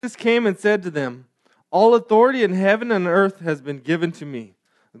Jesus came and said to them, "All authority in heaven and earth has been given to me.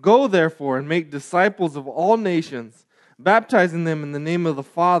 Go, therefore, and make disciples of all nations, baptizing them in the name of the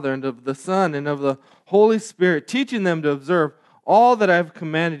Father and of the Son and of the Holy Spirit, teaching them to observe all that I have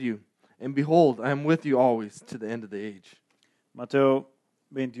commanded you. And behold, I am with you always to the end of the age." Mateo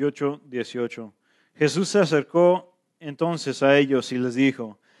 28:18. Jesús se acercó entonces a ellos y les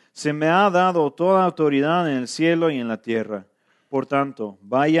dijo: Se me ha dado toda autoridad en el cielo y en la tierra. Por tanto,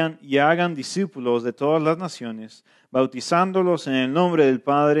 vayan y hagan discípulos de todas las naciones, bautizándolos en el nombre del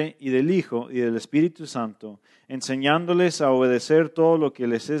Padre y del Hijo y del Espíritu Santo, enseñándoles a obedecer todo lo que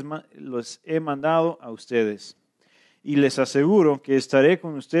les he mandado a ustedes. Y les aseguro que estaré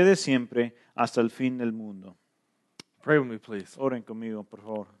con ustedes siempre hasta el fin del mundo. Pray with me, please. Oren conmigo, por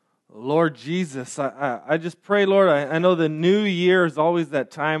favor. Lord Jesus, I just pray, Lord, I know the new year is always that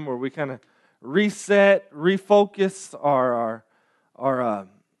time where we kind of reset, refocus our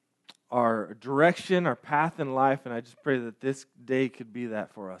direction, our path in life, and I just pray that this day could be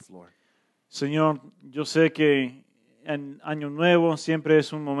that for us, Lord. Señor, yo sé que en Año Nuevo siempre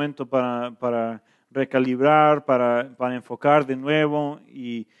es un momento para recalibrar, para enfocar de nuevo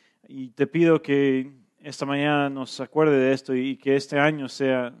y te pido que esta mañana nos acuerde de esto y que este año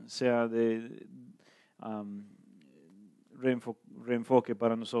sea de reenfoque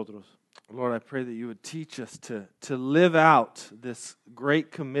para nosotros. Lord, I pray that you would teach us to live out this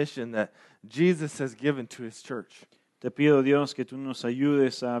great commission that Jesus has given to his church. Te pido, Dios, que tú nos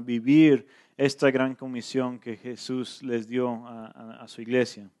ayudes a vivir esta gran comisión que Jesús les dio a su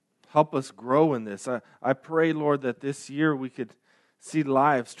iglesia. Help us grow in this. I pray, Lord, that this year we could see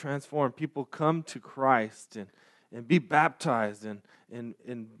lives transformed, people come to Christ and be baptized and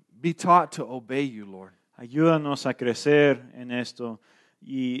be taught to obey you, Lord. Ayúdanos a crecer en esto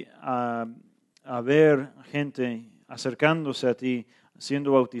y a ver gente acercándose a ti,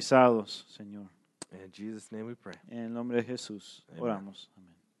 siendo bautizados, Señor. In Jesus' name we pray. En el nombre de Jesús oramos. Amén.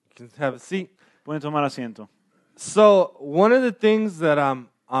 You can have a seat. Pueden tomar asiento. So one of the things that I'm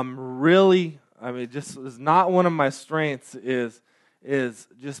really, just is not one of my strengths is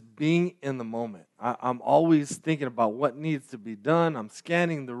just being in the moment. I'm always thinking about what needs to be done. I'm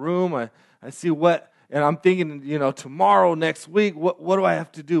scanning the room. I see what, and I'm thinking, tomorrow, next week, what do I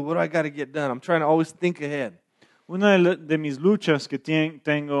have to do? What do I got to get done? I'm trying to always think ahead. Una de mis luchas que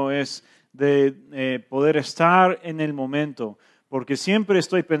tengo es de poder estar en el momento, porque siempre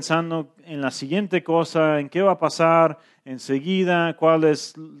estoy pensando en la siguiente cosa, en qué va a pasar enseguida, cuál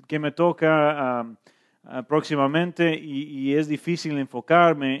es que me toca próximamente y es difícil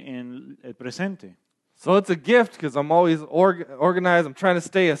enfocarme en el presente. So it's a gift because I'm always organized. I'm trying to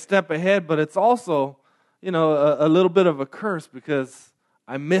stay a step ahead, but it's also, a little bit of a curse because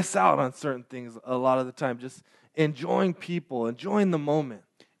I miss out on certain things a lot of the time, just enjoying people, enjoying the moment.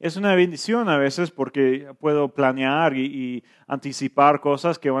 Es una bendición a veces porque puedo planear y anticipar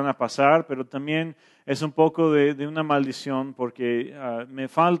cosas que van a pasar, pero también es un poco de una maldición porque me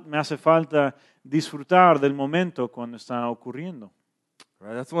hace falta disfrutar del momento cuando está ocurriendo.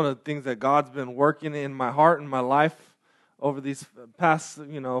 Right, that's one of the things that God's been working in my heart and my life over these past,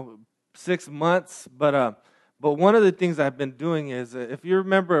 6 months. But one of the things I've been doing is, if you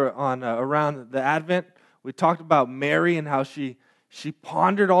remember on around the Advent, we talked about Mary and how she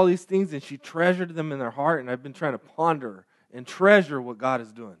pondered all these things and she treasured them in her heart. And I've been trying to ponder and treasure what God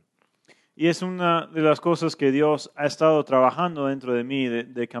is doing. Y es una de las cosas que Dios ha estado trabajando dentro de mí,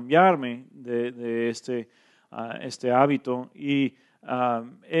 de cambiarme de este hábito. Y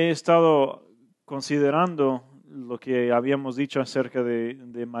he estado considerando lo que habíamos dicho acerca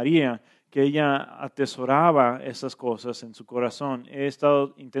de María, que ella atesoraba esas cosas en su corazón. He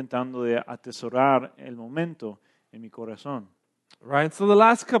estado intentando de atesorar el momento en mi corazón. Right, so the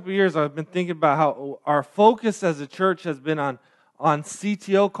last couple of years I've been thinking about how our focus as a church has been on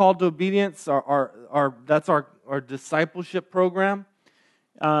CTO, Call to Obedience, that's our discipleship program.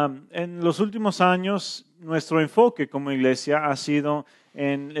 En los últimos años, nuestro enfoque como iglesia ha sido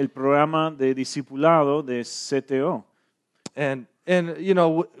en el programa de discipulado de CTO. And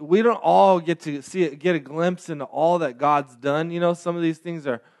we don't all get to get a glimpse into all that God's done. Some of these things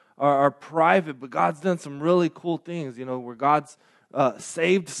are private, but God's done some really cool things, where God's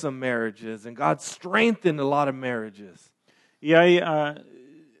saved some marriages and God's strengthened a lot of marriages. Y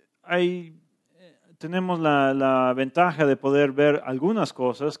tenemos la ventaja de poder ver algunas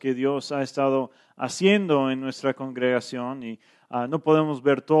cosas que Dios ha estado haciendo en nuestra congregación y no podemos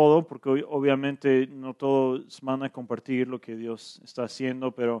ver todo porque obviamente no todos van a compartir lo que Dios está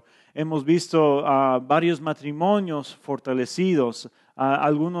haciendo, pero hemos visto varios matrimonios fortalecidos,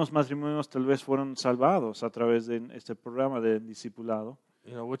 algunos matrimonios tal vez fueron salvados a través de este programa de discipulado.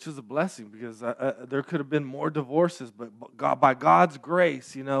 which is a blessing because there could have been more divorces, but by God's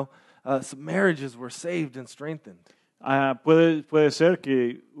grace, some marriages were saved and strengthened. Puede ser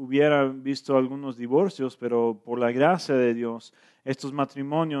que hubiera visto algunos divorcios, pero por la gracia de Dios, estos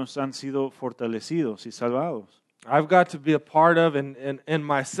matrimonios han sido fortalecidos y salvados. I've got to be a part of and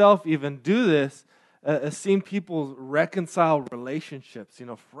myself even do this, seeing people reconcile relationships,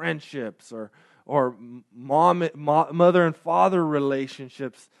 friendships or mother and father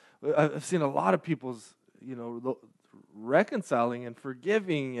relationships. I've seen a lot of people's, reconciling and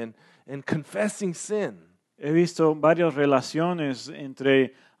forgiving and confessing sin. He visto varias relaciones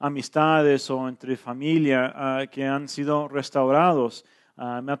entre amistades o entre familia que han sido restaurados.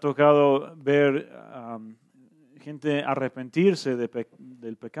 Me ha tocado ver gente arrepentirse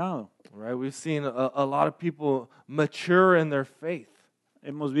del pecado. Right, we've seen a lot of people mature in their faith.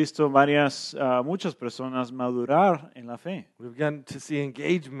 Hemos visto muchas personas madurar en la fe. We've gotten to see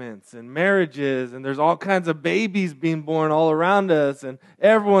engagements and marriages, and there's all kinds of babies being born all around us, and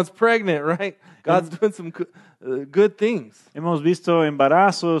everyone's pregnant, right? God's doing some good things. Hemos visto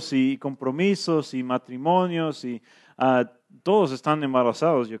embarazos y compromisos y matrimonios y todos están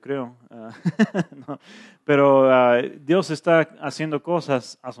embarazados, yo creo. No. Pero Dios está haciendo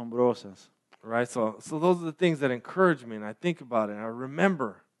cosas asombrosas. Right, so those are the things that encourage me, and I think about it, and I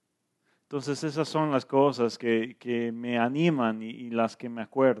remember. Entonces esas son las cosas que me animan y las que me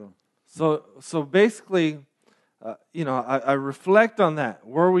acuerdo. So basically, I reflect on that,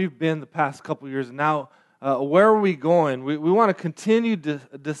 where we've been the past couple of years, and now where are we going? We want to continue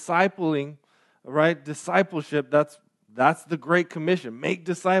discipling, right? Discipleship, that's the Great Commission, make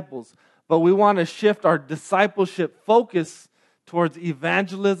disciples. But we want to shift our discipleship focus towards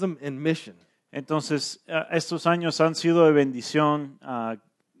evangelism and mission. Entonces, estos años han sido de bendición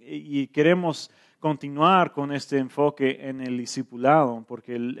y queremos continuar con este enfoque en el discipulado,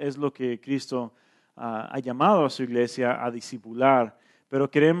 porque es lo que Cristo ha llamado a su iglesia a discipular,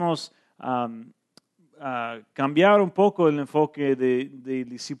 pero queremos cambiar un poco el enfoque del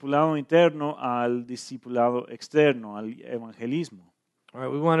discipulado interno al discipulado externo, al evangelismo. All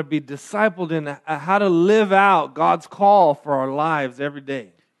right, we want to be discipled in how to live out God's call for our lives every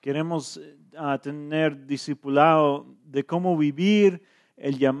day. Queremos tener discipulado de cómo vivir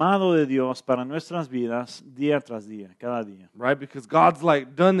el llamado de Dios para nuestras vidas día tras día, cada día. Right, because God's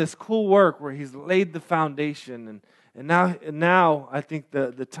done this cool work where He's laid the foundation, and now I think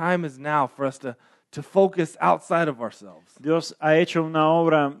the time is now for us to focus outside of ourselves. Dios ha hecho una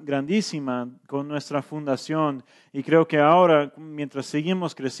obra grandísima con nuestra fundación y creo que ahora, mientras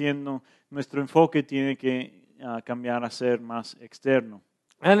seguimos creciendo, nuestro enfoque tiene que cambiar a ser más externo.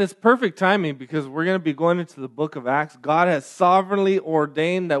 And it's perfect timing because we're going to be going into the book of Acts. God has sovereignly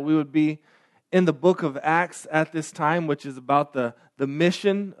ordained that we would be in the book of Acts at this time, which is about the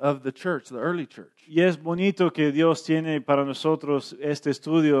mission of the church, the early church. Y es bonito que Dios tiene para nosotros este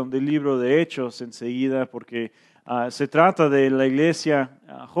estudio del libro de Hechos enseguida, porque se trata de la iglesia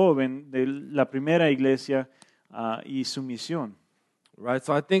joven, de la primera iglesia y su misión. Right,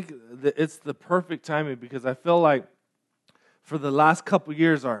 so I think that it's the perfect timing because I feel like for the last couple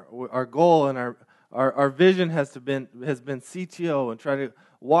years, our goal and our vision has been CTO and try to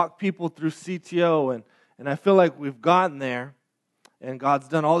walk people through CTO, and I feel like we've gotten there, and God's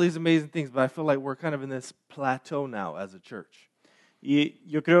done all these amazing things, but I feel like we're kind of in this plateau now as a church. Y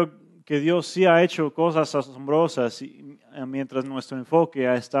yo creo que Dios sí ha hecho cosas asombrosas mientras nuestro enfoque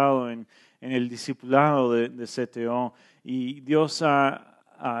ha estado en el discipulado de CTO, y Dios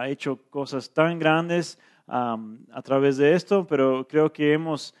ha hecho cosas tan grandes a través de esto, pero creo que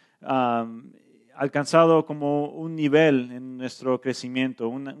hemos alcanzado como un nivel en nuestro crecimiento,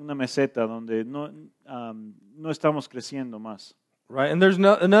 una meseta donde no estamos creciendo más. Right, and there's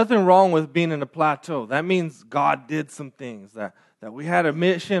nothing wrong with being in a plateau. That means God did some things, that we had a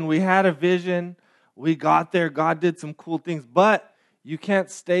mission, we had a vision, we got there, God did some cool things, but you can't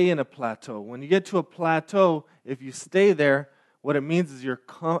stay in a plateau. When you get to a plateau, if you stay there, what it means is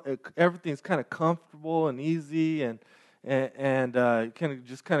everything's kind of comfortable and easy, and you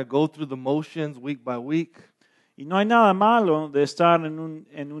kind of go through the motions week by week. Y no hay nada malo de estar en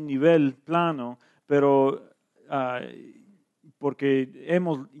un nivel plano, pero porque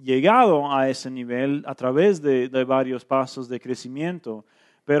hemos llegado a ese nivel a través de varios pasos de crecimiento.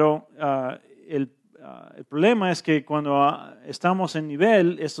 Pero el problema es que cuando estamos en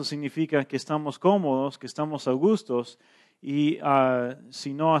nivel, esto significa que estamos cómodos, que estamos a gustos, y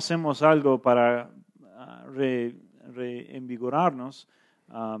si no hacemos algo para reinvigorarnos,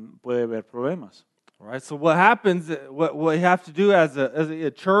 puede haber problemas. All right, so what happens, what you have to do as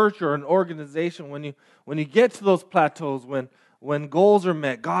a church or an organization when you get to those plateaus, when when goals are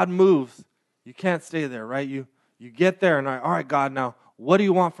met, God moves. You can't stay there, right? You get there and all right, God, now what do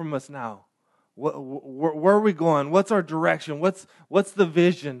you want from us now? Where are we going? What's our direction? What's the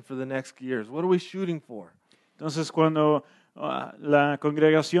vision for the next years? What are we shooting for? Entonces, cuando la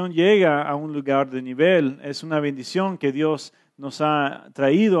congregación llega a un lugar de nivel, es una bendición que Dios nos ha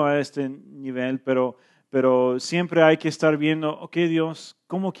traído a este nivel, pero siempre hay que estar viendo, ok, Dios,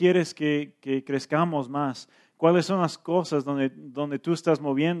 ¿cómo quieres que crezcamos más? ¿Cuáles son las cosas donde tú estás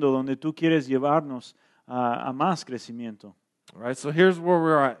moviendo, donde tú quieres llevarnos a más crecimiento? All right, so here's where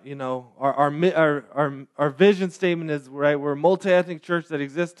we're at. You know, our vision statement is, right, we're a multi-ethnic church that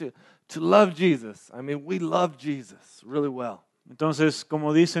exists to love Jesus. I mean, we love Jesus really well. Entonces,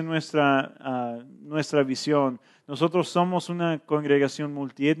 como dice nuestra visión, nosotros somos una congregación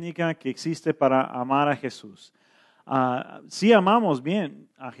multiétnica que existe para amar a Jesús. Sí amamos bien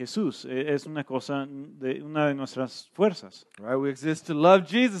a Jesús, es una de nuestras fuerzas. Right, we exist to love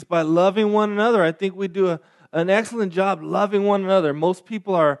Jesus by loving one another. I think we do an excellent job loving one another. Most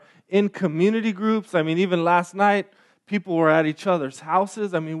people are in community groups. I mean, even last night, people were at each other's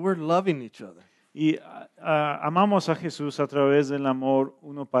houses. I mean, we're loving each other. Y amamos a Jesús a través del amor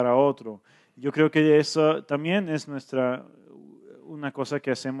uno para otro. Yo creo que eso también es una cosa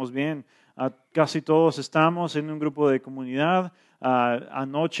que hacemos bien. Casi todos estamos en un grupo de comunidad.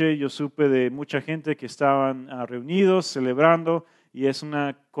 Anoche yo supe de mucha gente que estaban reunidos, celebrando, y es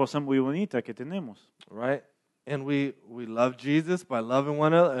una cosa muy bonita que tenemos. Right? And we love Jesus by loving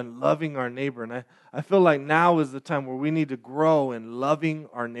one another and loving our neighbor. And I feel like now is the time where we need to grow in loving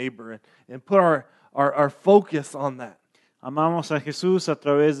our neighbor and put our focus on that. Amamos a Jesús a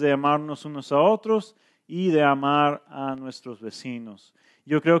través de amarnos unos a otros y de amar a nuestros vecinos.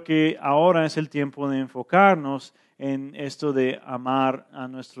 Yo creo que ahora es el tiempo de enfocarnos en esto de amar a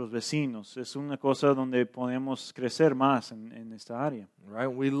nuestros vecinos. Es una cosa donde podemos crecer más en esta área. Right?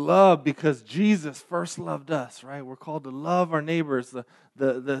 We love because Jesus first loved us, right? We're called to love our neighbors,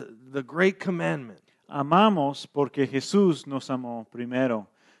 the great commandment. Amamos porque Jesús nos amó primero.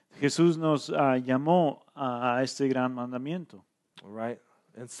 Jesús nos llamó a este gran mandamiento. Right?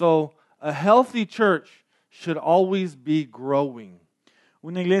 And so a healthy church should always be growing.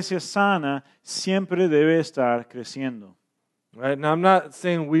 Una iglesia sana siempre debe estar creciendo. Right? Now, I'm not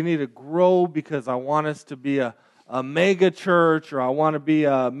saying we need to grow because I want us to be a mega church or I want to be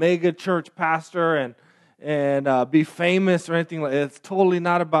a mega church pastor and be famous or anything like that. It's totally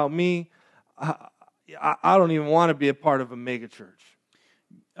not about me. I don't even want to be a part of a mega church.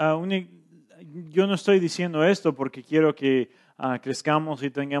 Yo no estoy diciendo esto porque quiero que crezcamos y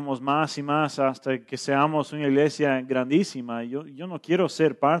tengamos más y más hasta que seamos una iglesia grandísima. Yo no quiero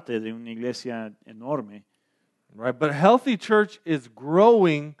ser parte de una iglesia enorme. Right, but a healthy church is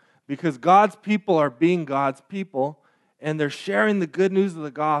growing because God's people are being God's people and they're sharing the good news of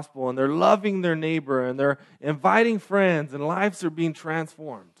the gospel and they're loving their neighbor and they're inviting friends and lives are being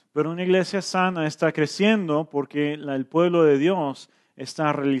transformed. Pero una iglesia sana está creciendo porque el pueblo de Dios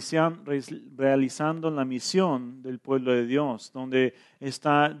está realizando la misión del pueblo de Dios, donde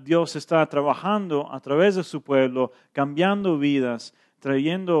Dios está trabajando a través de su pueblo, cambiando vidas,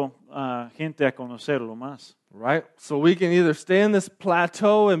 trayendo a gente a conocerlo más. Right? So we can either stay in this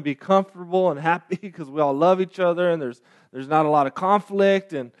plateau and be comfortable and happy because we all love each other and there's not a lot of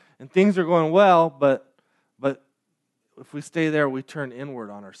conflict and things are going well, but if we stay there, we turn inward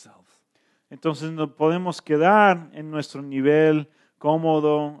on ourselves. Entonces no podemos quedar en nuestro nivel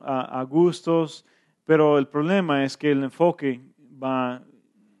cómodo, a gustos, pero el problema es que el enfoque va a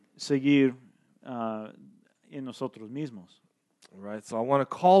seguir en nosotros mismos. Right, so I want to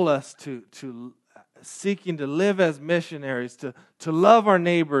call us to seeking to live as missionaries, to love our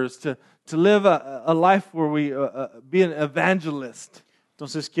neighbors, to live a life where we be an evangelist.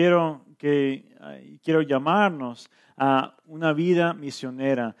 Entonces quiero llamarnos a una vida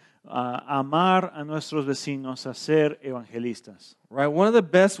misionera, a amar a nuestros vecinos, a ser evangelistas. Right, one of the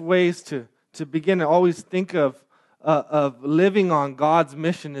best ways to begin to always think of living on God's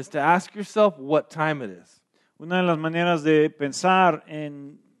mission is to ask yourself what time it is. Una de las maneras de pensar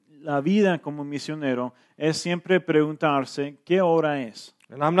en la vida como misionero es siempre preguntarse qué hora es.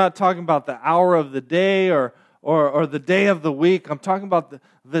 And I'm not talking about the hour of the day or the day of the week. I'm talking about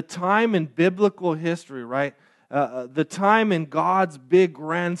the time in biblical history, right? The time in God's big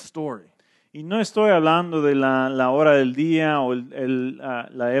grand story. Y no estoy hablando de la hora del día o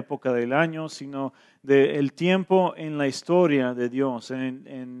la época del año, sino del tiempo en la historia de Dios, en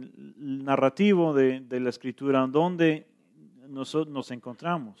el narrativo de la Escritura, donde nos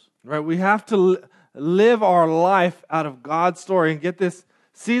encontramos. Right, we have to live our life out of God's story and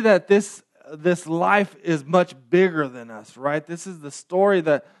see that this this life is much bigger than us, right? This is the story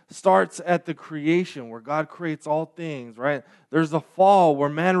that starts at the creation where God creates all things, right? There's a fall where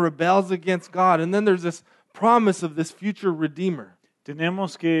man rebels against God, and then there's this promise of this future redeemer.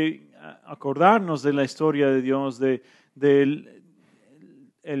 Tenemos que acordarnos de la historia de Dios,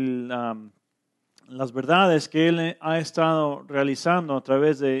 las verdades que Él ha estado realizando a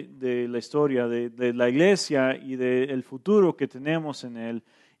través de la historia de la iglesia y del futuro que tenemos en Él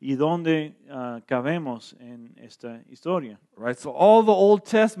y donde cabemos en esta historia. Right, so all the Old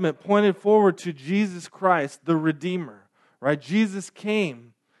Testament pointed forward to Jesus Christ, the Redeemer. Right, Jesus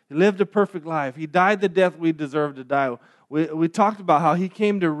came. He lived a perfect life. He died the death we deserve to die. We talked about how He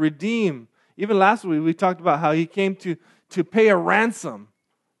came to redeem. Even last week we talked about how He came to pay a ransom,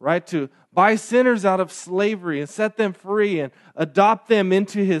 right, to buy sinners out of slavery and set them free and adopt them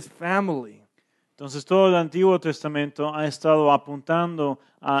into His family. Entonces todo el Antiguo Testamento ha estado apuntando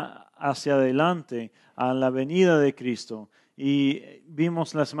hacia adelante a la venida de Cristo. Y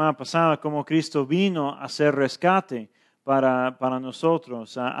vimos la semana pasada cómo Cristo vino a hacer rescate para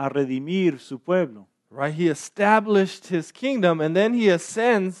nosotros, a redimir su pueblo. Right, He established His kingdom and then He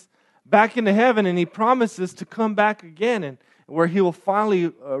ascends back into heaven and He promises to come back again and where He will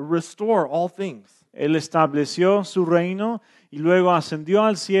finally restore all things. Él estableció su reino y luego ascendió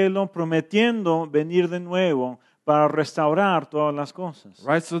al cielo prometiendo venir de nuevo para restaurar todas las cosas.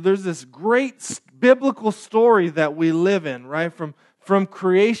 Right, so there's this great biblical story that we live in, right? From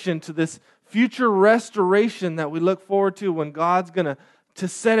creation to this future restoration that we look forward to when God's going to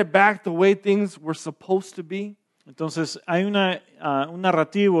set it back the way things were supposed to be. Entonces hay un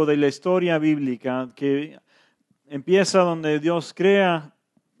narrativo de la historia bíblica que empieza donde Dios crea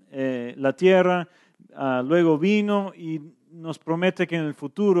la tierra, luego vino y nos promete que en el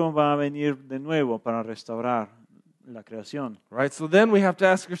futuro va a venir de nuevo para restaurar la creación. Right, so then we have to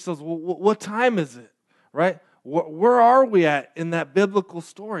ask ourselves, well, what time is it? Right? Where are we at in that biblical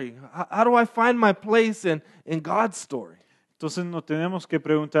story? How do I find my place in God's story? Entonces nos tenemos que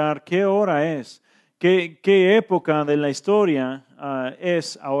preguntar qué hora es, qué época de la historia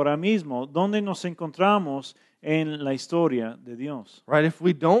es ahora mismo, dónde nos encontramos en la historia de Dios. Right, if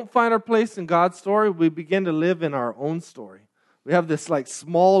we don't find our place in God's story, we begin to live in our own story. We have this like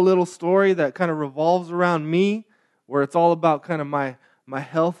small little story that kind of revolves around me, where it's all about kind of my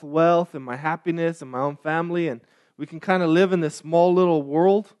health, wealth, and my happiness and my own family, and we can kind of live in this small little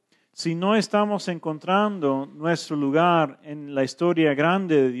world. Si no estamos encontrando nuestro lugar en la historia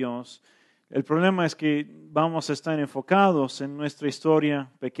grande de Dios, el problema es que vamos a estar enfocados en nuestra historia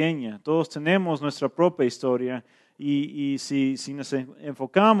pequeña. Todos tenemos nuestra propia historia y si nos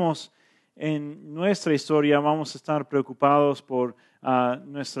enfocamos en nuestra historia, vamos a estar preocupados por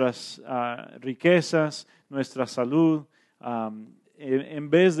nuestras riquezas, nuestra salud, en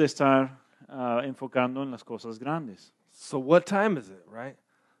vez de estar enfocando en las cosas grandes. So what time is it, right?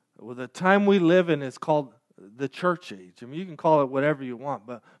 Well, the time we live in is called the church age. I mean, you can call it whatever you want,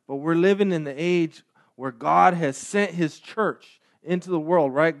 but we're living in the age where God has sent His church into the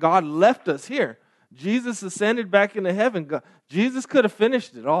world, right? God left us here. Jesus ascended back into heaven. Jesus could have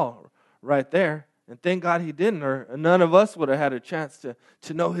finished it all right there, and thank God He didn't, or none of us would have had a chance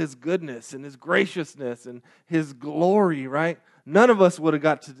to know His goodness and His graciousness and His glory, right? None of us would have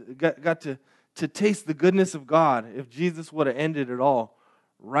got to taste the goodness of God if Jesus would have ended it all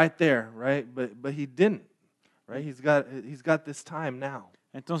right there, right? But He didn't. Right? He's got this time now.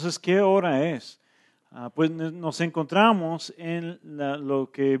 Entonces, ¿qué hora es? Pues nos encontramos en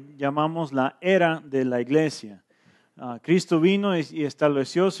lo que llamamos la era de la iglesia. Cristo vino y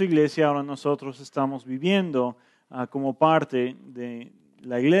estableció su iglesia, ahora nosotros estamos viviendo como parte de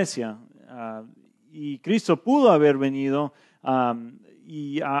la iglesia. Y Cristo pudo haber venido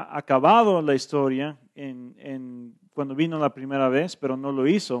y ha acabado la historia cuando vino la primera vez, pero no lo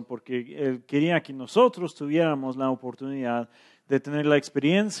hizo porque Él quería que nosotros tuviéramos la oportunidad de tener la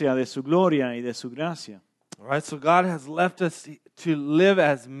experiencia de su gloria y de su gracia. All right, so God has left us to live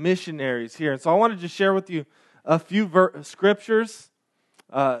as missionaries here. And so I wanted to share with you a few scriptures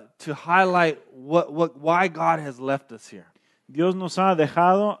to highlight why God has left us here. Dios nos ha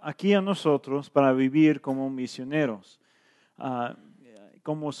dejado aquí a nosotros para vivir como misioneros,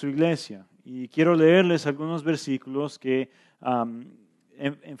 como su iglesia. Y quiero leerles algunos versículos que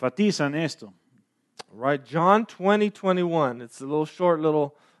enfatizan esto. Right, John 20:21. It's a little short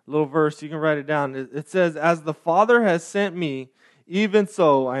little verse. You can write it down. It says, "As the Father has sent me, even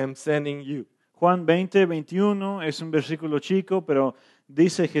so I am sending you." Juan 20:21 es un versículo chico, pero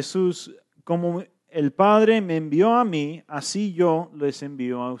dice Jesús, como el Padre me envió a mí, así yo les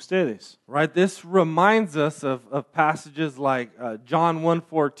envío a ustedes. Right? This reminds us of passages like John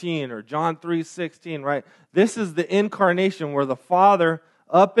 1:14 or John 3:16, right? This is the incarnation where the Father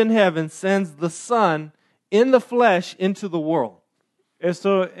up in heaven sends the Son in the flesh into the world.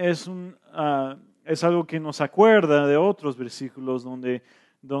 Esto es algo que nos acuerda de otros versículos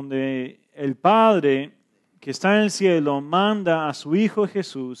donde el Padre que está en el cielo manda a su Hijo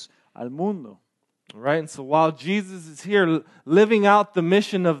Jesús al mundo. Right? And so while Jesus is here living out the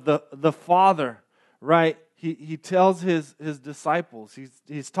mission of the Father, right? He tells his disciples,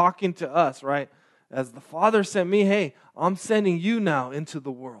 he's talking to us, right? As the Father sent me, hey, I'm sending you now into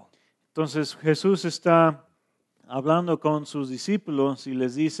the world. Entonces Jesús está hablando con sus discípulos y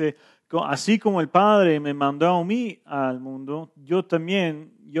les dice, así como el Padre me mandó a mí al mundo,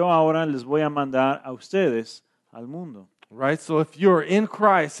 yo ahora les voy a mandar a ustedes al mundo. Right? So if you're in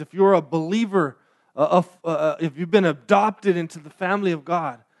Christ, if you're a believer, if you've been adopted into the family of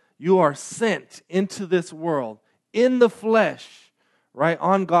God, you are sent into this world in the flesh, right,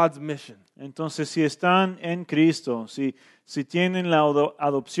 on God's mission. Entonces, si están en Cristo, si tienen la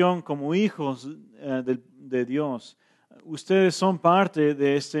adopción como hijos de Dios, ustedes son parte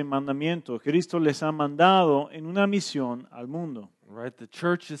de este mandamiento. Cristo les ha mandado en una misión al mundo. Right? The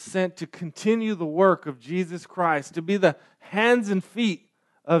church is sent to continue the work of Jesus Christ, to be the hands and feet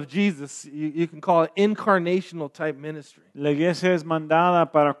of Jesus. You can call it incarnational type ministry. La iglesia es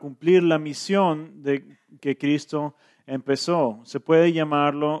mandada para cumplir la misión que Cristo empezó. Se puede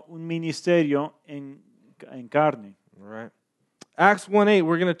llamarlo un ministerio en carne. Right. Acts 1:8,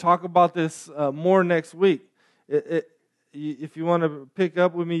 we're going to talk about this more next week. If you want to pick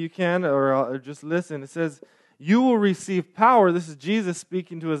up with me, you can, or just listen. It says, you will receive power, this is Jesus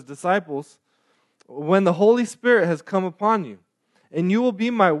speaking to his disciples, when the Holy Spirit has come upon you. And you will be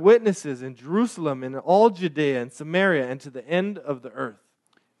my witnesses in Jerusalem, in all Judea and Samaria, and to the end of the earth.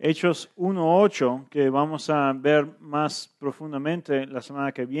 Hechos 1:8, que vamos a ver más profundamente la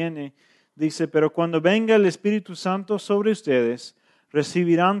semana que viene, dice, pero cuando venga el Espíritu Santo sobre ustedes,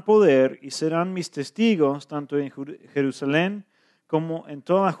 recibirán poder y serán mis testigos tanto en Jerusalén como en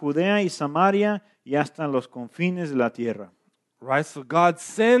toda Judea y Samaria y hasta los confines de la tierra. Right, so God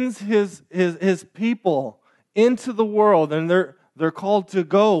sends his people into the world, and they're called to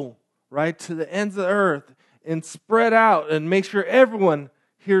go, right, to the ends of the earth and spread out and make sure everyone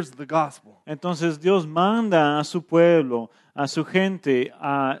hears the gospel. Entonces Dios manda a su pueblo, a su gente,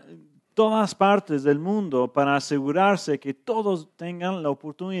 a todas partes del mundo para asegurarse que todos tengan la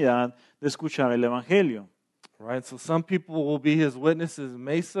oportunidad de escuchar el evangelio. Right, so some people will be his witnesses in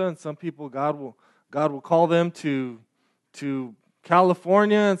Mesa, and some people God will call them to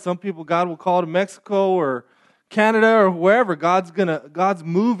California, and some people God will call to Mexico or Canada or wherever. God's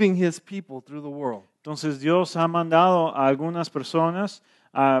moving his people through the world. Entonces Dios ha mandado a algunas personas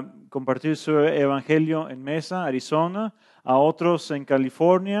a compartir su evangelio en Mesa, Arizona, a otros en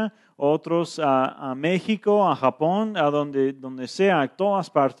California, otros a México, a Japón, a donde sea, a todas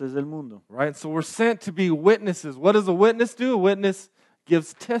partes del mundo. Right, so we're sent to be witnesses. What does a witness do? A witness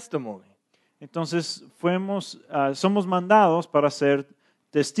gives testimony. Entonces somos mandados para ser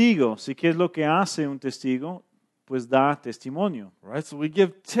testigos. ¿Y qué es lo que hace un testigo? Pues da testimonio. Right, so we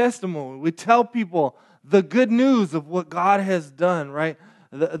give testimony. We tell people the good news of what God has done, right?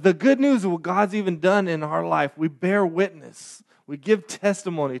 The good news of what God's even done in our life. We bear witness. We give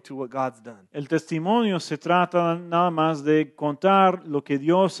testimony to what God's done. El testimonio se trata nada más de contar lo que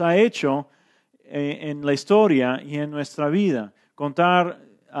Dios ha hecho en la historia y en nuestra vida. Contar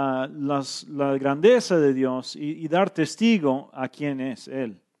la grandeza de Dios y dar testigo a quién es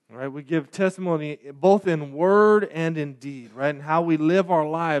Él. Right, we give testimony both in word and in deed, right? And how we live our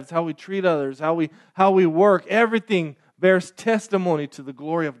lives, how we treat others, how we work, everything bears testimony to the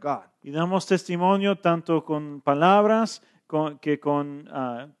glory of God. Y damos testimonio tanto con palabras que con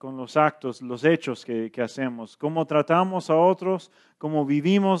los actos, los hechos que hacemos. Cómo tratamos a otros, cómo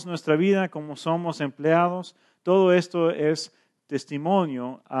vivimos nuestra vida, cómo somos empleados. Todo esto es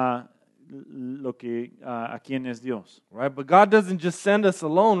testimonio a quién es Dios. Right, but God doesn't just send us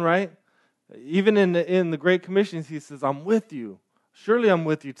alone, right? Even in the Great Commission, he says, I'm with you. Surely I'm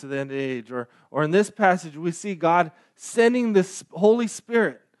with you to the end of the age. Or in this passage, we see God sending this Holy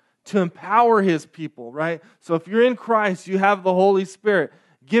Spirit to empower his people, right? So if you're in Christ, you have the Holy Spirit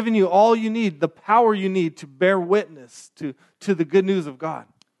giving you all you need, the power you need to bear witness to the good news of God.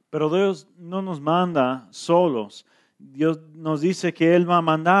 Pero Dios no nos manda solos. Dios nos dice que Él va a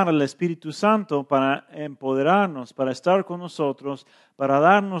mandar al Espíritu Santo para empoderarnos, para estar con nosotros, para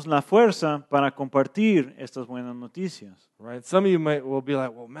darnos la fuerza para compartir estas buenas noticias. Right? Some of you will be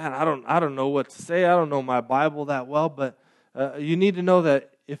like, well, man, I don't know what to say. I don't know my Bible that well, but you need to know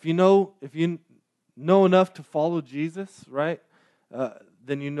that if you know enough to follow Jesus, right,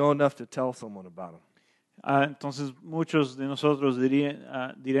 then you know enough to tell someone about him. Entonces muchos de nosotros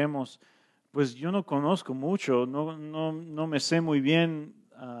diremos, pues yo no conozco mucho, no me sé muy bien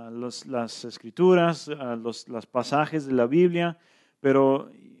las escrituras, los pasajes de la Biblia,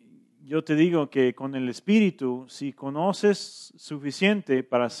 pero yo te digo que con el Espíritu, si conoces suficiente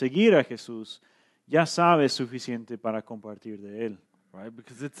para seguir a Jesús, ya sabes suficiente para compartir de Él. Right?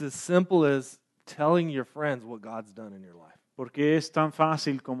 Because it's as simple as telling your friends what God's done in your life. Porque es tan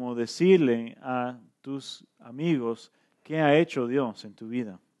fácil como decirle a tus amigos qué ha hecho Dios en tu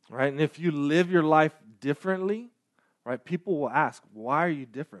vida. Right? And if you live your life differently, right, people will ask, why are you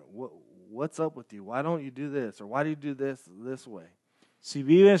different? What's up with you? Why don't you do this? Or why do you do this way? Si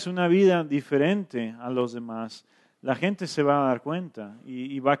vives una vida diferente a los demás, la gente se va a dar cuenta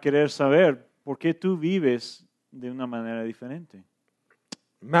y va a querer saber por qué tú vives de una manera diferente.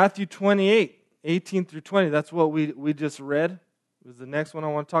 Matthew 28, 18 through 20, that's what we just read. It was the next one I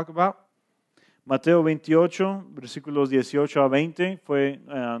want to talk about. Mateo 28, versículos 18 a 20, fue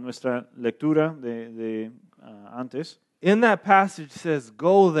nuestra lectura de antes. In that passage it says,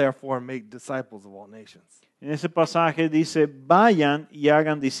 go therefore and make disciples of all nations. En ese pasaje dice, vayan y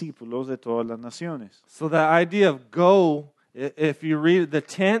hagan discípulos de todas las naciones. So the idea of go, if you read the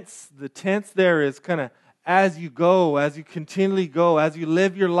tense there is kind of as you go, as you continually go, as you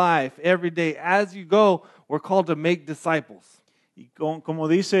live your life every day, as you go, we're called to make disciples. Y como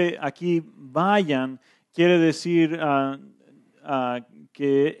dice aquí, vayan, quiere decir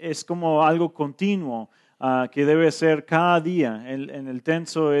que es como algo continuo, que debe ser cada día. En el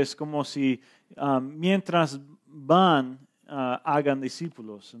tenso es como si mientras van, hagan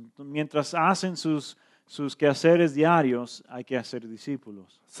discípulos. Mientras hacen sus quehaceres diarios, hay que hacer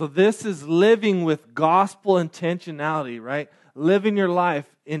discípulos. So this is living with gospel intentionality, right? Living your life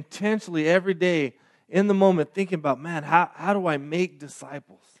intentionally every day in the moment, thinking about, man, how do I make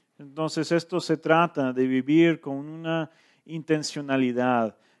disciples? Entonces esto se trata de vivir con una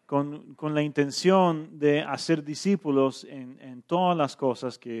intencionalidad, con la intención de hacer discípulos en todas las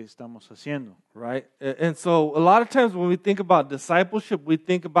cosas que estamos haciendo. Right? And so a lot of times when we think about discipleship, we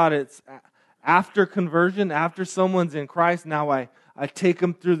think about it after conversion, after someone's in Christ. Now I take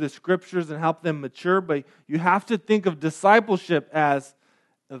them through the scriptures and help them mature, but you have to think of discipleship as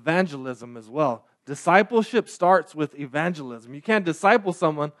evangelism as well. Discipleship starts with evangelism. You can't disciple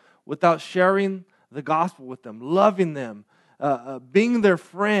someone without sharing the gospel with them, loving them, being their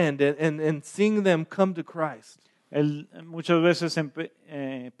friend, and seeing them come to Christ. Muchas veces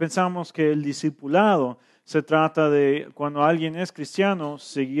pensamos que el discipulado se trata de, cuando alguien es cristiano,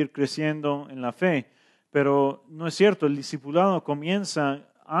 seguir creciendo en la fe. Pero no es cierto, el discipulado comienza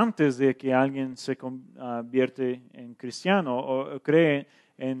antes de que alguien se convierte en cristiano o cree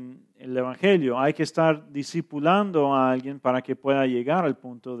en el Evangelio. Hay que estar discipulando a alguien para que pueda llegar al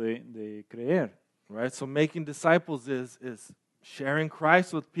punto de creer. Right? So making disciples is sharing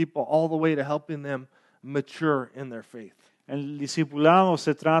Christ with people all the way to helping them mature in their faith. El discipulado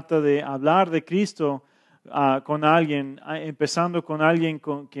se trata de hablar de Cristo con alguien, empezando con alguien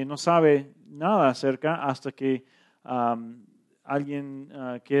que no sabe nada acerca, hasta que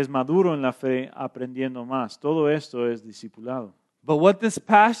alguien que es maduro en la fe aprendiendo más. Todo esto es discipulado. But what this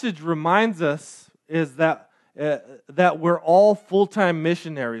passage reminds us is that we're all full-time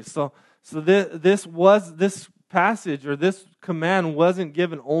missionaries. So this passage or this command wasn't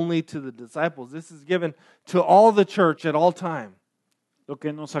given only to the disciples. This is given to all the church at all time. Lo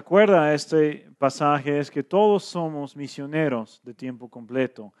que nos acuerda este pasaje es que todos somos misioneros de tiempo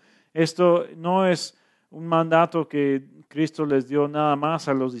completo. Esto no es un mandato que Cristo les dio nada más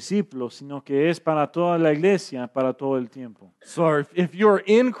a los discípulos, sino que es para toda la iglesia, para todo el tiempo. So if you're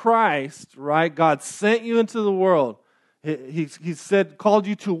in Christ, right, God sent you into the world. He said, called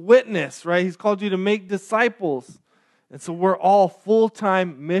you to witness, right? He's called you to make disciples. And so we're all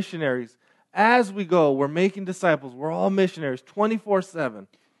full-time missionaries. As we go, we're making disciples. We're all missionaries 24/7.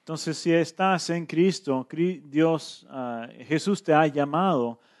 Entonces, si estás en Cristo, Dios, Jesús te ha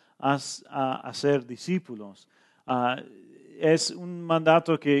llamado a ser discípulos. Es un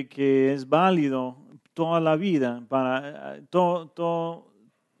mandato que es válido toda la vida, para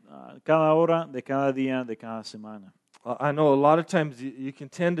cada hora de cada día de cada semana. I know a lot of times you can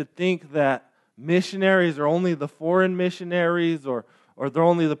tend to think that missionaries are only the foreign missionaries, or they're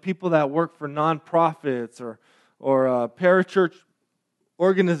only the people that work for nonprofits, or parachurch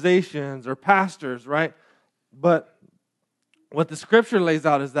organizations or pastors, right? But what the scripture lays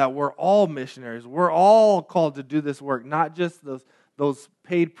out is that we're all missionaries. We're all called to do this work, not just those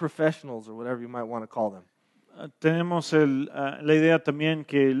paid professionals or whatever you might want to call them. Tenemos la idea también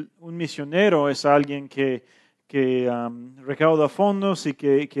que un misionero es alguien que recauda fondos y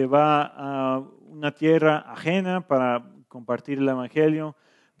que va a una tierra ajena para compartir el evangelio,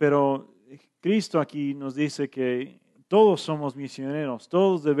 pero Cristo aquí nos dice que todos somos misioneros,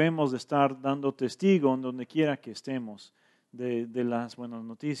 todos debemos de estar dando testigo en donde quiera que estemos de las buenas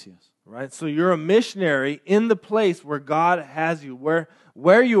noticias. Right? So you're a missionary in the place where God has you.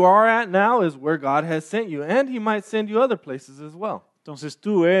 Where you are at now is where God has sent you, and He might send you other places as well. Entonces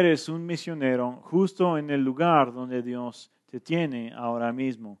tú eres un misionero justo en el lugar donde Dios te tiene ahora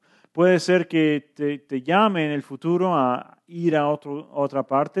mismo. Puede ser que te llame en el futuro a ir a otra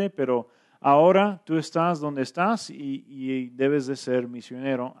parte, pero ahora tú estás donde estás y debes de ser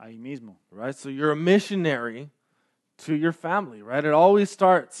misionero ahí mismo. Right? So you're a missionary to your family, right? It always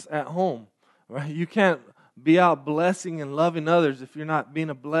starts at home, right? You can't be out blessing and loving others if you're not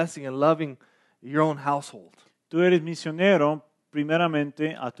being a blessing and loving your own household. Tú eres misionero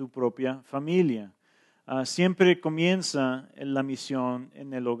primeramente a tu propia familia. Siempre comienza la misión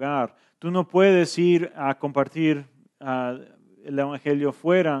en el hogar. Tú no puedes ir a compartir el evangelio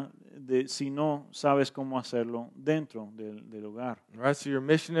fuera si no sabes cómo hacerlo dentro del hogar. Right, so you're a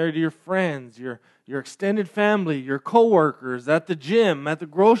missionary to your friends, your extended family, your coworkers, at the gym, at the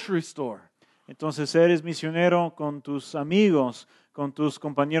grocery store. Entonces eres misionero con tus amigos, con tus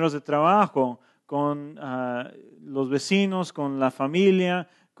compañeros de trabajo, con los vecinos, con la familia,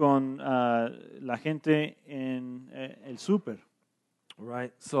 con la gente en el súper.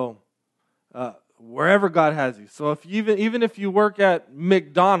 Right, so wherever God has you. So if even if you work at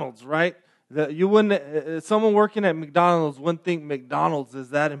McDonald's, right? That you wouldn't. Someone working at McDonald's wouldn't think McDonald's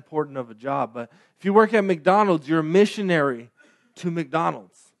is that important of a job. But if you work at McDonald's, you're a missionary to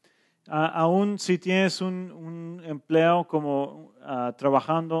McDonald's. Aún si tienes un empleo como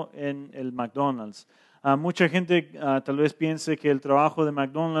trabajando en el McDonald's. Mucha gente tal vez piense que el trabajo de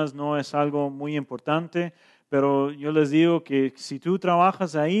McDonald's no es algo muy importante, pero yo les digo que si tú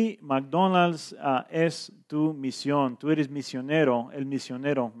trabajas ahí, McDonald's es tu misión. Tú eres misionero, el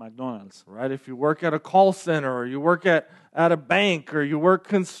misionero McDonald's. Right? If you work at a call center or you work at a bank or you work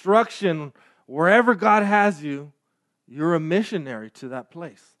construction, wherever God has you, you're a missionary to that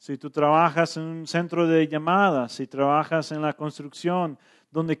place. Si tú trabajas en un centro de llamadas, si trabajas en la construcción,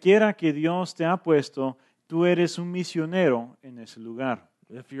 donde quiera que Dios te ha puesto, tú eres un misionero en ese lugar.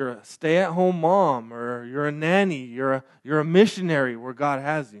 If you're a stay-at-home mom or you're a nanny, you're a missionary where God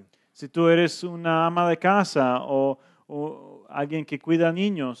has you. Si tú eres una ama de casa o alguien que cuida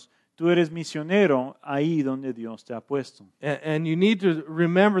niños, tú eres misionero ahí donde Dios te ha puesto. And you need to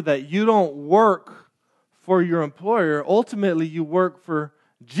remember that you don't work for your employer. Ultimately, you work for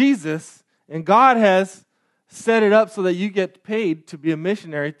Jesus, and God has set it up so that you get paid to be a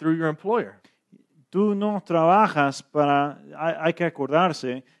missionary through your employer. Tú no trabajas hay que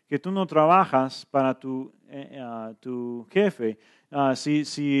acordarse que tú no trabajas para tu jefe.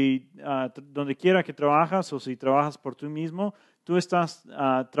 Donde quiera que trabajas o si trabajas por tú mismo, tú estás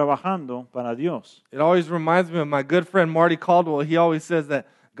trabajando para Dios. It always reminds me of my good friend Marty Caldwell. He always says that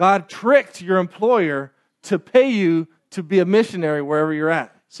God tricked your employer to pay you to be a missionary wherever you're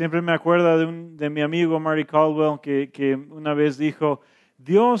at. Siempre me acuerdo de mi amigo Marty Caldwell que una vez dijo,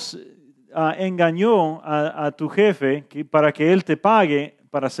 Dios engañó a tu jefe para que él te pague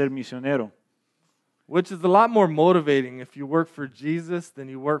para ser misionero. Which is a lot more motivating if you work for Jesus than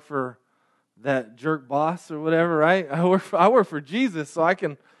you work for that jerk boss or whatever, right? I work for Jesus, so I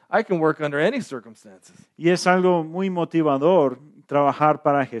can work under any circumstances. Y es algo muy motivador trabajar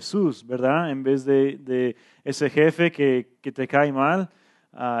para Jesús, ¿verdad? En vez de ese jefe que te cae mal.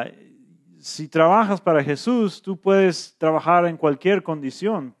 Si trabajas para Jesús, tú puedes trabajar en cualquier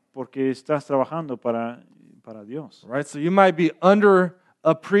condición porque estás trabajando para Dios. Right? So you might be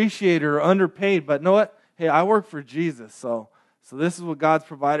underappreciated or underpaid, but know what? Hey, I work for Jesus, so this is what God's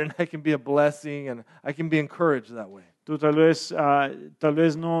provided, and I can be a blessing, and I can be encouraged that way. Tú tal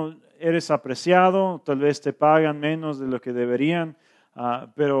vez no eres apreciado, tal vez te pagan menos de lo que deberían,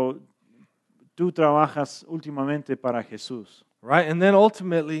 pero tú trabajas últimamente para Jesús. Right? And then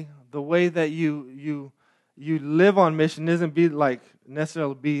ultimately, the way that you live on mission isn't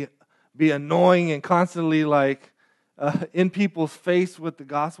necessarily be annoying and constantly in people's face with the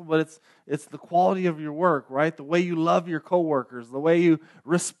gospel, but it's the quality of your work, right? The way you love your coworkers, the way you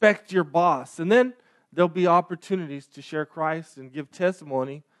respect your boss. And then there'll be opportunities to share Christ and give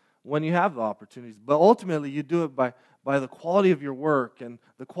testimony when you have the opportunities. But ultimately, you do it by the quality of your work and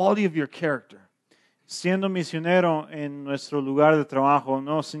the quality of your character. Siendo misionero en nuestro lugar de trabajo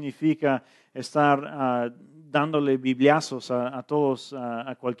no significa estar dándole bibliazos a todos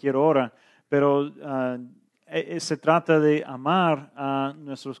a cualquier hora, pero se trata de amar a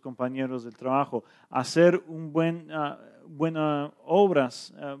nuestros compañeros del trabajo, hacer buenas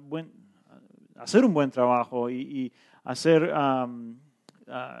obras, hacer un buen trabajo y hacer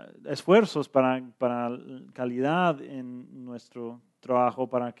esfuerzos para calidad en nuestro trabajo,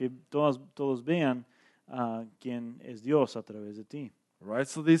 para que todos vean quién es Dios a través de ti. Right?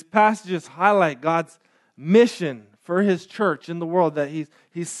 So these passages highlight God's mission for His church in the world, that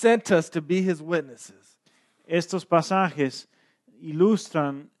He's sent us to be His witnesses. Estos pasajes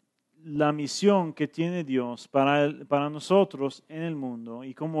ilustran la misión que tiene Dios para nosotros en el mundo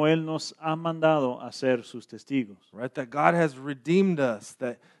y cómo Él nos ha mandado a ser sus testigos. Right? That God has redeemed us,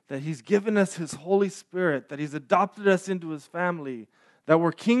 that He's given us His Holy Spirit, that He's adopted us into His family, that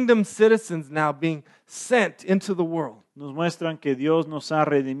we're kingdom citizens now being sent into the world. Nos muestran que Dios nos ha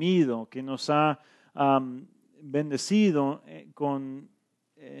redimido, que nos ha bendecido con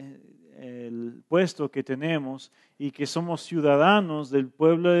el puesto que tenemos y que somos ciudadanos del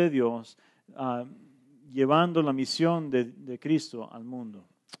pueblo de Dios, llevando la misión de Cristo al mundo.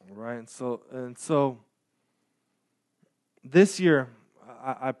 Right, and so this year,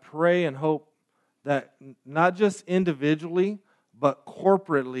 I pray and hope that not just individually, but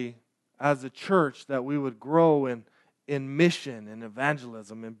corporately as a church, that we would grow in mission and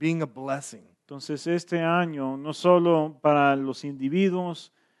evangelism and being a blessing. Entonces este año, no solo para los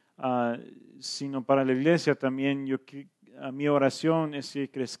individuos, sino para la iglesia también, mi oración es que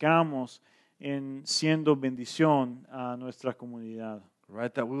crezcamos en siendo bendición a nuestra comunidad.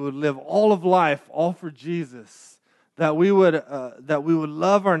 Right, that we would live all of life, all for Jesus. That we would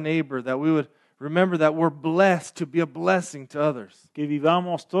love our neighbor. That we would remember that we're blessed to be a blessing to others. Que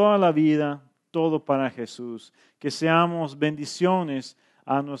vivamos toda la vida, todo para Jesús. Que seamos bendiciones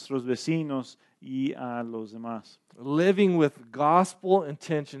a nuestros vecinos y a los demás. Living with gospel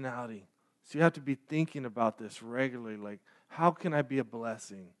intentionality. So you have to be thinking about this regularly. Like, how can I be a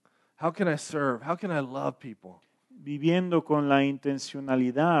blessing? How can I serve? How can I love people? Viviendo con la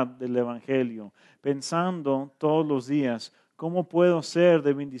intencionalidad del Evangelio, pensando todos los días, ¿cómo puedo ser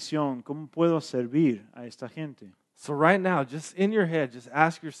de bendición? ¿Cómo puedo servir a esta gente? So right now, just in your head, just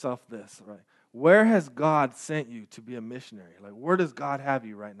ask yourself this, right? Where has God sent you to be a missionary? Like, where does God have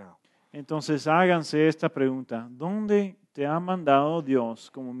you right now? Entonces háganse esta pregunta: ¿dónde te ha mandado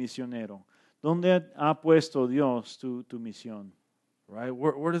Dios como misionero? ¿Dónde ha puesto Dios tu misión? Right?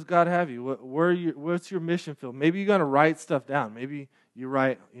 Where does God have you? What's your mission field? Maybe you're going to write stuff down. Maybe you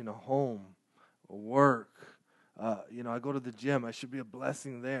write, home, or work. I go to the gym. I should be a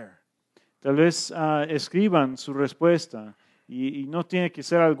blessing there. Tal vez escriban su respuesta y no tiene que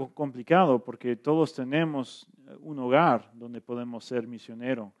ser algo complicado porque todos tenemos un hogar donde podemos ser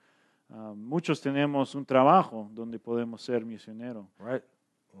misionero. Muchos tenemos un trabajo donde podemos ser misionero. Right?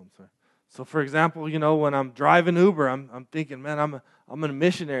 Oh, I'm sorry. So, for example, when I'm driving Uber, I'm thinking, man, I'm a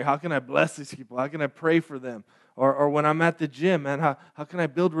missionary. How can I bless these people? How can I pray for them? Or when I'm at the gym, man, how can I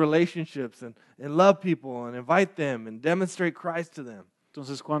build relationships and love people and invite them and demonstrate Christ to them?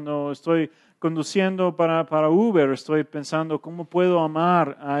 Entonces, cuando estoy conduciendo para Uber, estoy pensando cómo puedo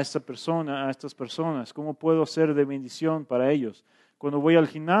amar a esta persona, a estas personas, cómo puedo ser de bendición para ellos. Cuando voy al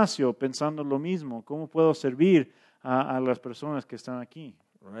gimnasio, pensando lo mismo, cómo puedo servir a las personas que están aquí.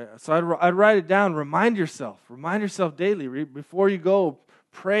 Right. So I'd write it down. Remind yourself daily. Before you go,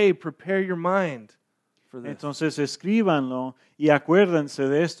 pray, prepare your mind for this. Entonces escríbanlo y acuérdense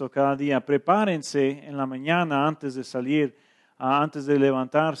de esto cada día. Prepárense en la mañana antes de salir, antes de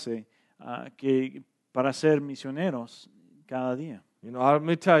levantarse, para ser misioneros cada día. Let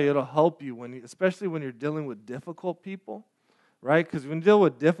me tell you, it'll help you especially when you're dealing with difficult people, right? Because when you deal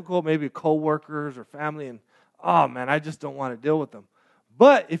with difficult, maybe coworkers or family, and oh man, I just don't want to deal with them.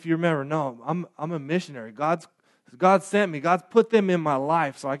 But if you remember, no, I'm a missionary. God sent me. God's put them in my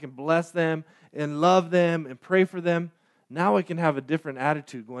life so I can bless them and love them and pray for them. Now I can have a different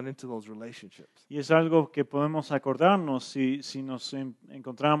attitude going into those relationships. Y es algo que podemos acordarnos si nos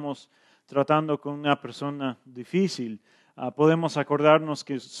encontramos tratando con una persona difícil. Podemos acordarnos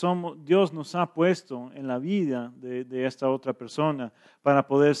que Dios nos ha puesto en la vida de esta otra persona para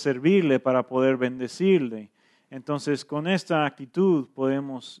poder servirle, para poder bendecirle. Entonces, con esta actitud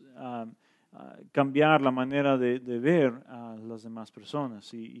podemos cambiar la manera de ver a las demás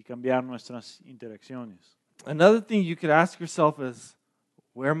personas y cambiar nuestras interacciones. Another thing you could ask yourself is,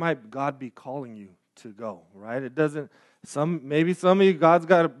 where might God be calling you to go? Right? It doesn't. Maybe some of you, God's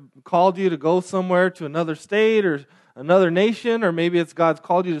got called you to go somewhere to another state or another nation, or maybe it's God's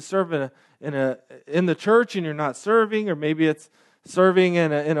called you to serve in the church and you're not serving, or maybe it's serving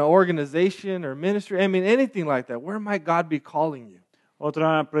in an organization or ministry. I mean, anything like that. Where might God be calling you?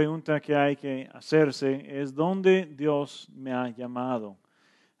 Otra pregunta que hay que hacerse es ¿dónde Dios me ha llamado?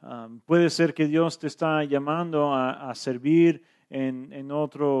 Puede ser que Dios te está llamando a servir en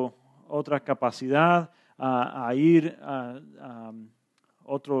otra capacidad, a ir a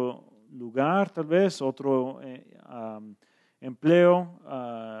otro lugar tal vez, otro empleo,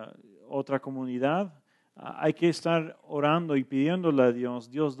 otra comunidad. Hay que estar orando y pidiéndole a Dios,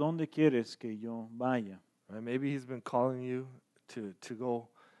 Dios, ¿dónde quieres que yo vaya? Right? Maybe He's been calling you to go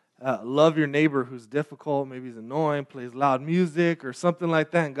love your neighbor who's difficult, maybe he's annoying, plays loud music or something like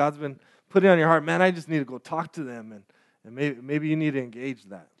that, and God's been putting on your heart, man, I just need to go talk to them, and maybe you need to engage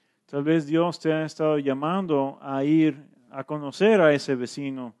that. Tal vez Dios te ha estado llamando a ir a conocer a ese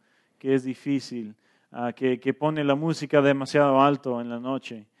vecino que es difícil, que pone la música demasiado alto en la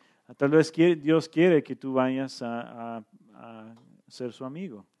noche. Tal vez Dios quiere que tú vayas a ser su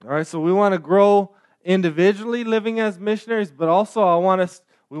amigo. All right, so we want to grow individually living as missionaries, but also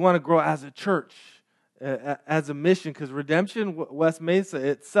we want to grow as a church, as a mission, because Redemption West Mesa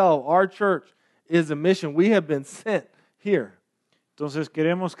itself, our church, is a mission. We have been sent here. Entonces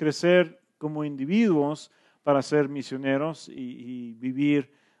queremos crecer como individuos para ser misioneros y vivir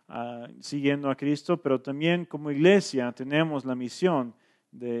siguiendo a Cristo, pero también como iglesia tenemos la misión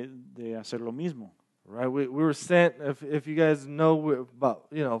de hacer lo mismo. Right, we were sent. If you guys know, about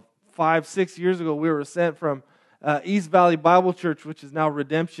 5-6 years ago, we were sent from East Valley Bible Church, which is now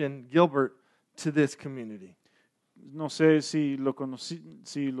Redemption Gilbert, to this community. No sé si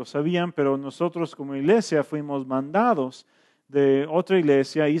lo sabían, pero nosotros como iglesia fuimos mandados de otra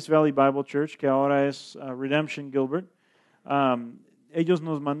iglesia, East Valley Bible Church, que ahora es Redemption Gilbert. Ellos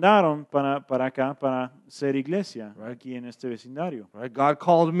nos mandaron para acá para ser iglesia, right, aquí en este vecindario. Right, God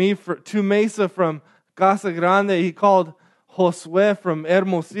called me to Mesa from Casa Grande. He called Josué from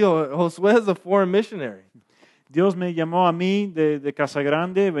Hermosillo. Josué is a foreign missionary. Dios me llamó a mí de Casa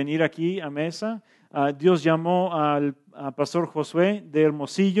Grande, venir aquí a Mesa. Dios llamó al pastor Josué de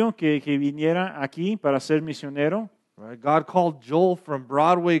Hermosillo que viniera aquí para ser misionero. Right, God called Joel from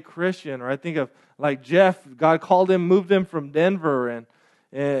Broadway Christian, or I think of like Jeff. God called him, moved him from Denver, and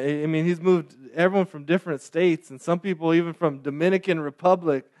I mean he's moved everyone from different states, and some people even from Dominican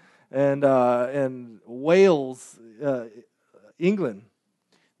Republic and Wales, England.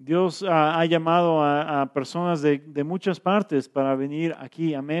 Dios ha llamado a personas de muchas partes para venir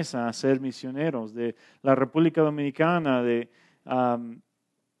aquí a Mesa a ser misioneros, de la República Dominicana, de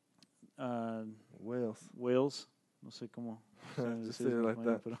Wales, no sé cómo just say it like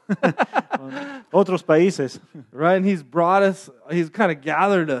that. Pero otros países. Right, and He's brought us, He's kind of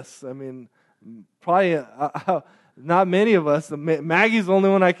gathered us. I mean, probably not many of us. Maggie's the only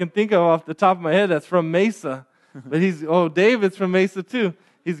one I can think of off the top of my head that's from Mesa, but David's from Mesa too.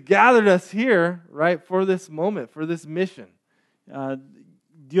 He's gathered us here, right, for this moment, for this mission.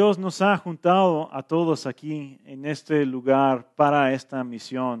 Dios nos ha juntado a todos aquí en este lugar para esta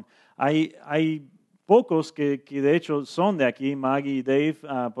misión. Hay pocos que de hecho son de aquí, Maggie y Dave,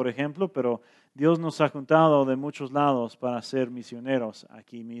 por ejemplo, pero Dios nos ha juntado de muchos lados para ser misioneros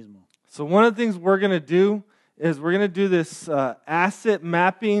aquí mismo. So one of the things we're going to do is we're going to do this asset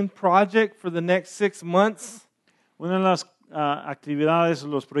mapping project for the next 6 months. Una de las actividades,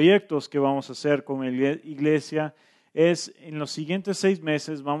 los proyectos que vamos a hacer como iglesia es en los siguientes 6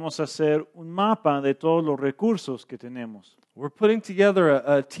 meses vamos a hacer un mapa de todos los recursos que tenemos. We're putting together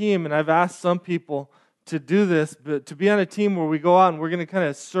a team, and I've asked some people to do this, but to be on a team where we go out and we're going to kind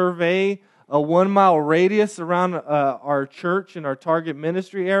of survey a 1-mile radius around our church and our target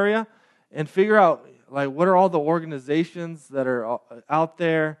ministry area and figure out like what are all the organizations that are out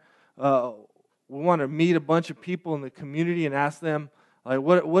there. We want to meet a bunch of people in the community and ask them, like,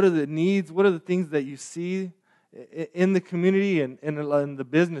 what are the needs? What are the things that you see in the community and in the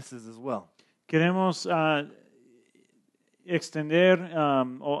businesses as well? Queremos extender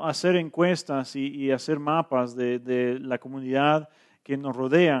o hacer encuestas y hacer mapas de la comunidad que nos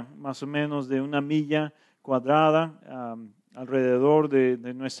rodea, más o menos de 1 milla cuadrada alrededor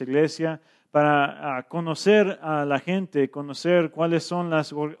de nuestra iglesia, para conocer a la gente, conocer cuáles son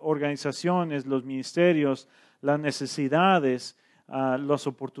las organizaciones, los ministerios, las necesidades, las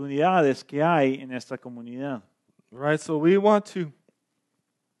oportunidades que hay en esta comunidad. Right, so we want to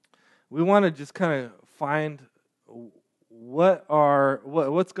just kind of find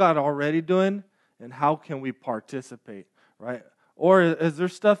what's God already doing and how can we participate, right? Or is there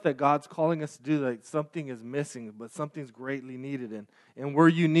stuff that God's calling us to do, like something is missing, but something's greatly needed, and we're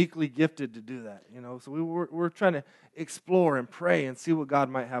uniquely gifted to do that, you know? So we're trying to explore and pray and see what God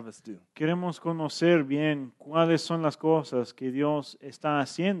might have us do. Queremos conocer bien cuáles son las cosas que Dios está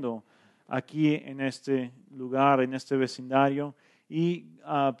haciendo aquí en este lugar, en este vecindario, y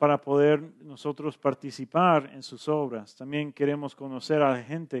para poder nosotros participar en sus obras. También queremos conocer a la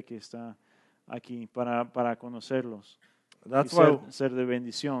gente que está aquí para conocerlos. That's Y why ser de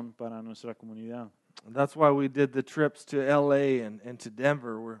bendición para nuestra comunidad. that's why we did the trips to LA and to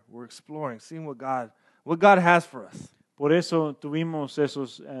Denver. We're exploring, seeing what God has for us. Por eso tuvimos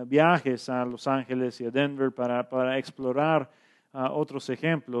esos viajes a Los Ángeles y a Denver para explorar otros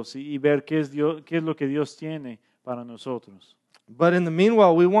ejemplos y ver qué es lo que Dios tiene para nosotros. But in the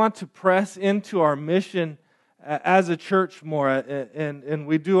meanwhile, we want to press into our mission as a church more, and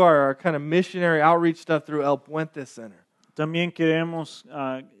we do our kind of missionary outreach stuff through El Puente Center. También queremos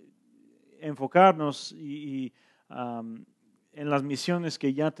enfocarnos en las misiones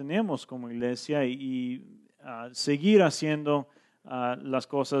que ya tenemos como iglesia y seguir haciendo las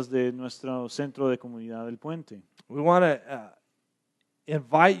cosas de nuestro centro de comunidad del Puente. We want to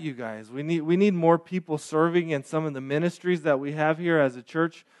invite you guys. We need more people serving in some of the ministries that we have here as a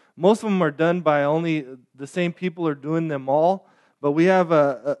church. Most of them are done by only the same people are doing them all. But we have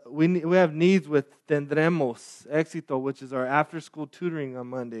we have needs with Tendremos Éxito, which is our after-school tutoring on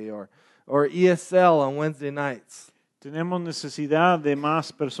Monday, or ESL on Wednesday nights. Tenemos necesidad de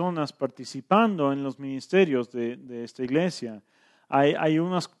más personas participando en los ministerios de esta iglesia. Hay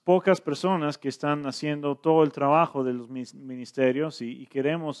unas pocas personas que están haciendo todo el trabajo de los ministerios y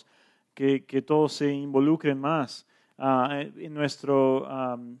queremos que todos se involucren más. En nuestro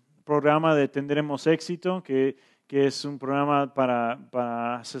programa de Tendremos Éxito, que es un programa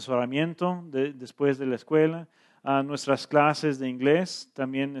para asesoramiento después de la escuela. Nuestras clases de inglés,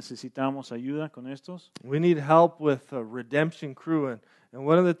 también necesitamos ayuda con estos. We need help with Redemption Crew, and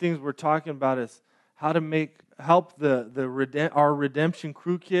one of the things we're talking about is how to help our Redemption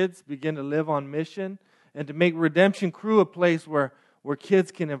Crew kids begin to live on mission, and to make Redemption Crew a place where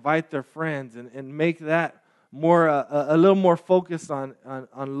kids can invite their friends and make that more a little more focused on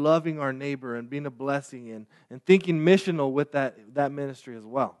loving our neighbor and being a blessing and thinking missional with that ministry as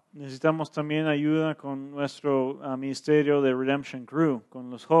well. Necesitamos también ayuda con nuestro ministerio de Redemption Crew, con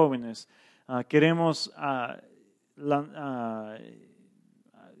los jóvenes. Queremos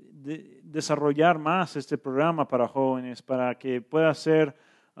desarrollar más este programa para jóvenes, para que pueda ser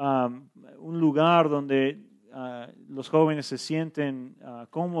un lugar donde los jóvenes se sienten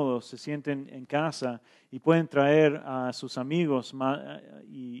cómodos, se sienten en casa y pueden traer a sus amigos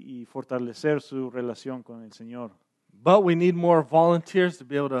y fortalecer su relación con el Señor. But we need more volunteers to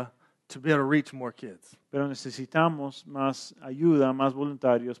be able to reach more kids. Pero necesitamos más ayuda, más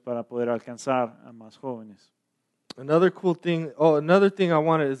voluntarios para poder alcanzar a más jóvenes. Another thing I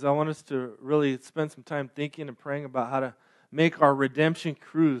want us to really spend some time thinking and praying about how to make our redemption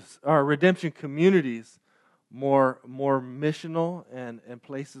communities more missional and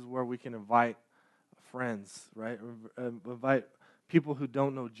places where we can invite friends, right? Invite people who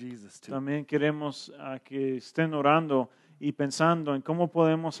don't know Jesus too. También queremos que estén orando y pensando en cómo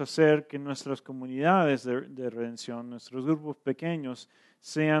podemos hacer que nuestras comunidades de redención, nuestros grupos pequeños,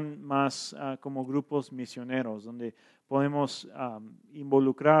 sean más como grupos misioneros, donde podemos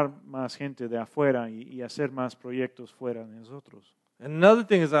involucrar más gente de afuera y hacer más proyectos fuera de nosotros. And another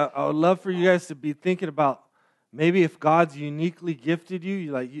thing is I would love for you guys to be thinking about maybe if God's uniquely gifted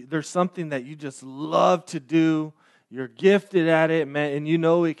you, there's something that you just love to do, you're gifted at it, man, and you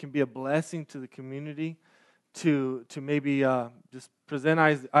know it can be a blessing to the community to maybe just present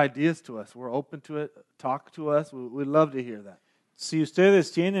ideas to us. We're open to it. Talk to us. We'd love to hear that. Si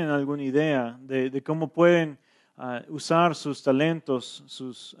ustedes tienen alguna idea de cómo pueden usar sus talentos,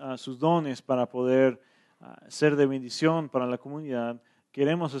 sus dones para poder ser de bendición para la comunidad,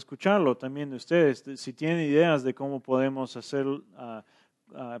 queremos escucharlo también de ustedes. Si tienen ideas de cómo podemos hacer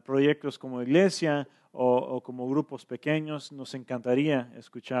proyectos como iglesia o como grupos pequeños, nos encantaría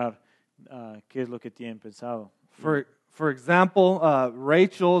escuchar qué es lo que tienen pensado. For example,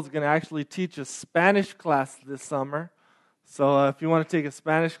 Rachel is going to actually teach a Spanish class this summer. So if you want to take a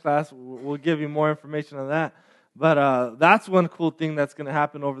Spanish class, we'll give you more information on that. But that's one cool thing that's going to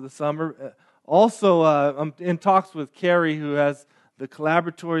happen over the summer. Also, I'm in talks with Carrie, who has the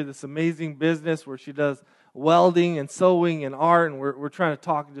Collaboratory, this amazing business where she does welding and sewing and art, and we're trying to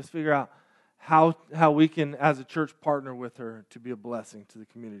talk and just figure out how we can, as a church, partner with her to be a blessing to the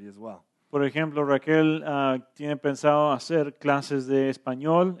community as well. Por ejemplo, Raquel tiene pensado hacer clases de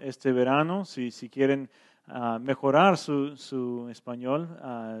español este verano. Si quieren mejorar su español,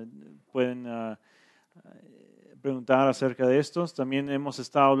 pueden preguntar acerca de estos. También hemos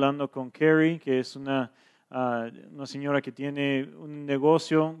estado hablando con Carrie, que es una señora que tiene un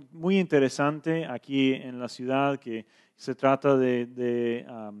negocio muy interesante aquí en la ciudad, que se trata de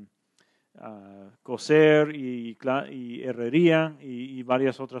coser y herrería y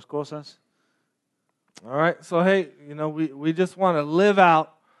varias otras cosas. All right. So, hey, we just want to live out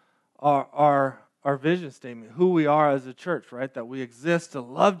our vision statement, who we are as a church, right? That we exist to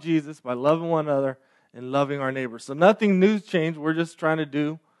love Jesus by loving one another and loving our neighbors. So nothing new's changed. We're just trying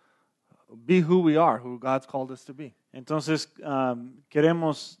to be who we are, who God's called us to be. Entonces,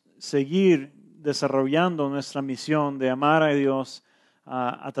 queremos seguir desarrollando nuestra misión de amar a Dios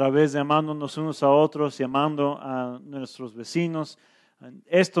a través de amándonos unos a otros y amando a nuestros vecinos.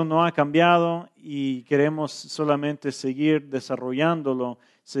 Esto no ha cambiado y queremos solamente seguir desarrollándolo,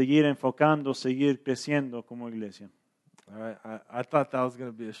 seguir enfocando, seguir creciendo como iglesia. All right. I thought that was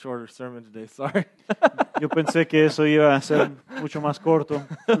going to be a shorter sermon today. Sorry. Yo pensé que eso iba a ser mucho más corto.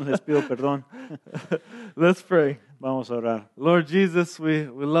 Les pido perdón. Let's pray. Vamos a orar. Lord Jesus, we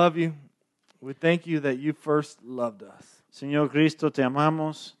love you. We thank you that you first loved us. Señor Cristo, te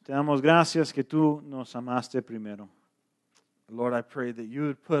amamos. Te damos gracias que tú nos amaste primero. Lord, I pray that you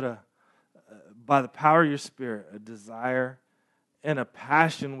would put by the power of your Spirit, a desire and a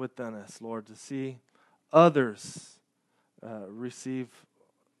passion within us, Lord, to see others receive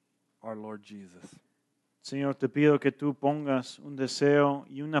our Lord Jesus. Señor, te pido que tú pongas un deseo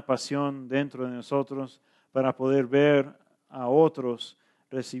y una pasión dentro de nosotros para poder ver a otros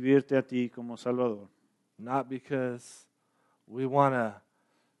recibirte a ti como Salvador. Not because we want to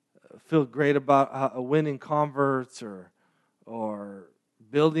feel great about winning converts or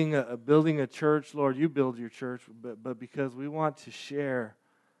building a church. Lord, you build your church, but because we want to share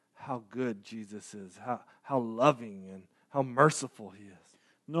how good Jesus is, how loving and how merciful he is.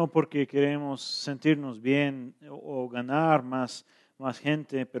 No porque queremos sentirnos bien o ganar más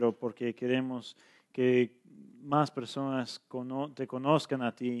gente, pero porque queremos que más personas te conozcan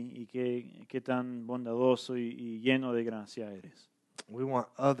a ti y que tan bondadoso y lleno de gracia eres. We want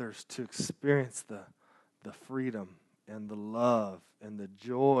others to experience the freedom and the love and the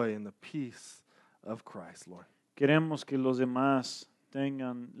joy and the peace of Christ, Lord. Queremos que los demás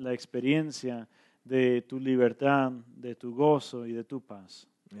tengan la experiencia de tu libertad, de tu gozo y de tu paz.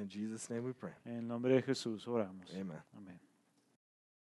 In Jesus' name we pray. En el nombre de Jesús oramos. Amen. Amén.